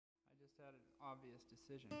obvious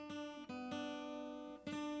decision.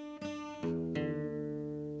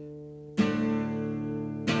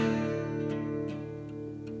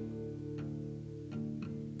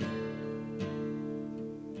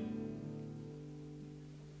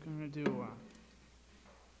 Gonna do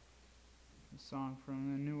a song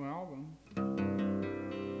from the new album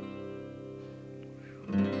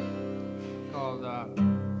called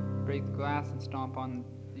Break the Glass and Stomp on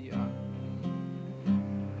the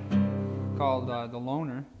called The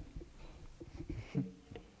Loner. It's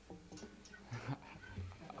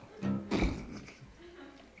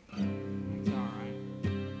alright.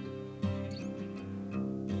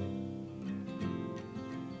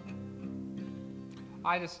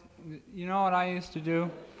 You know what I used to do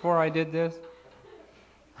before I did this?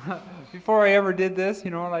 Before I ever did this, you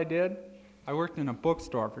know what I did? I worked in a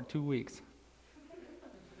bookstore for 2 weeks.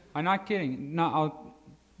 I'm not kidding. No,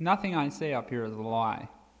 nothing I say up here is a lie.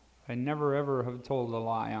 I never ever have told a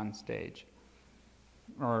lie on stage.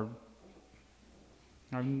 Boy,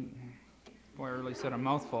 I really said a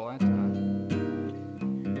mouthful that time.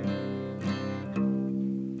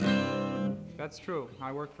 That's true.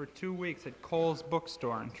 I worked for 2 weeks at Cole's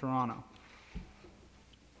Bookstore in Toronto.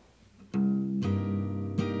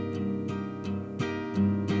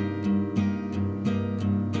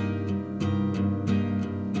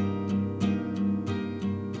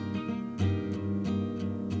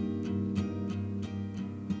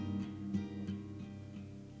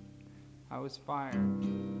 I was fired,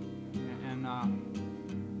 and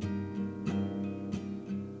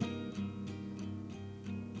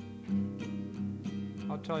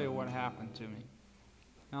I'll tell you what happened to me.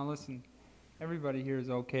 Now listen, everybody here is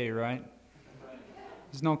okay, right?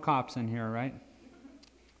 There's no cops in here, right?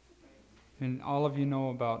 And all of you know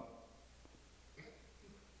about,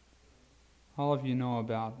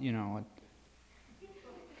 you know,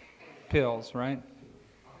 pills, right?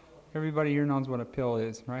 Everybody here knows what a pill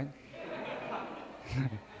is, right?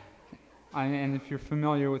 And if you're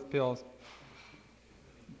familiar with pills,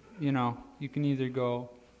 you know, you can either go,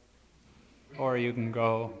 or you can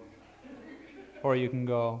go, or you can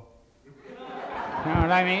go. You know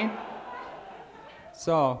what I mean?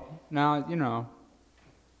 So, now, you know,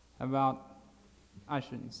 I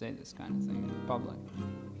shouldn't say this kind of thing in public,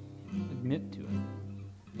 admit to it,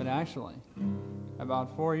 but actually,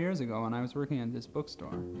 about 4 years ago when I was working at this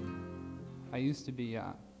bookstore, I used to be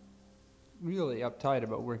really uptight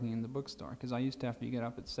about working in the bookstore because I used to have to get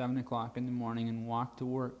up at 7 o'clock in the morning and walk to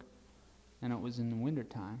work, and it was in the winter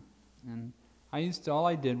time. And all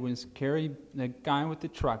I did was carry the guy with the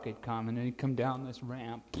truck. He'd come and he'd come down this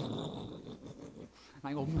ramp.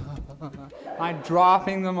 I go, I'm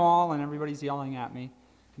dropping them all, and everybody's yelling at me.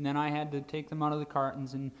 And then I had to take them out of the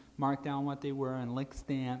cartons and mark down what they were and lick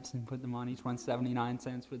stamps and put them on each one, 79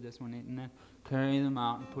 cents for this one, and then carry them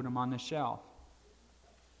out and put them on the shelf.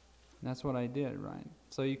 That's what I did, right?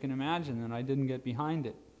 So you can imagine that I didn't get behind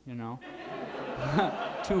it, you know,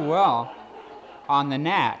 too well on the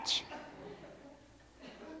natch.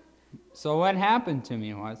 So what happened to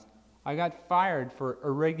me was I got fired for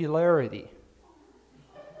irregularity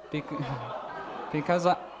because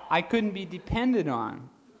I couldn't be depended on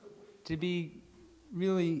to be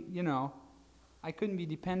really, you know, I couldn't be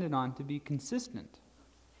depended on to be consistent,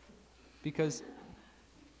 because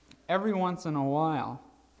every once in a while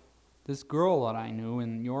this girl that I knew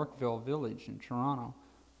in Yorkville Village in Toronto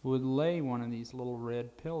would lay one of these little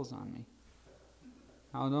red pills on me.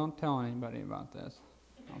 Now don't tell anybody about this,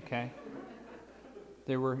 okay?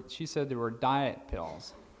 She said they were diet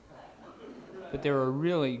pills, but they were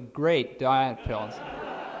really great diet pills.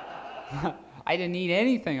 I didn't eat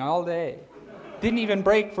anything all day. Didn't even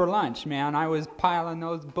break for lunch, man. I was piling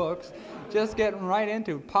those books, just getting right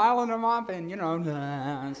into piling them up and, you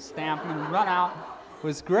know, stamp them and run out. It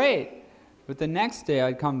was great. But the next day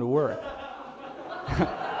I'd come to work.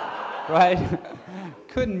 Right?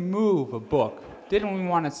 Couldn't move a book. Didn't even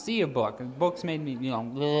want to see a book. And books made me, you know,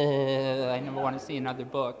 I never want to see another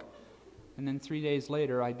book. And then 3 days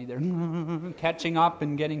later I'd be there catching up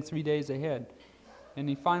and getting 3 days ahead. And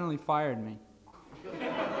he finally fired me.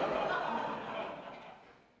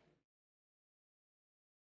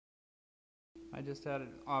 I just had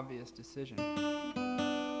an obvious decision.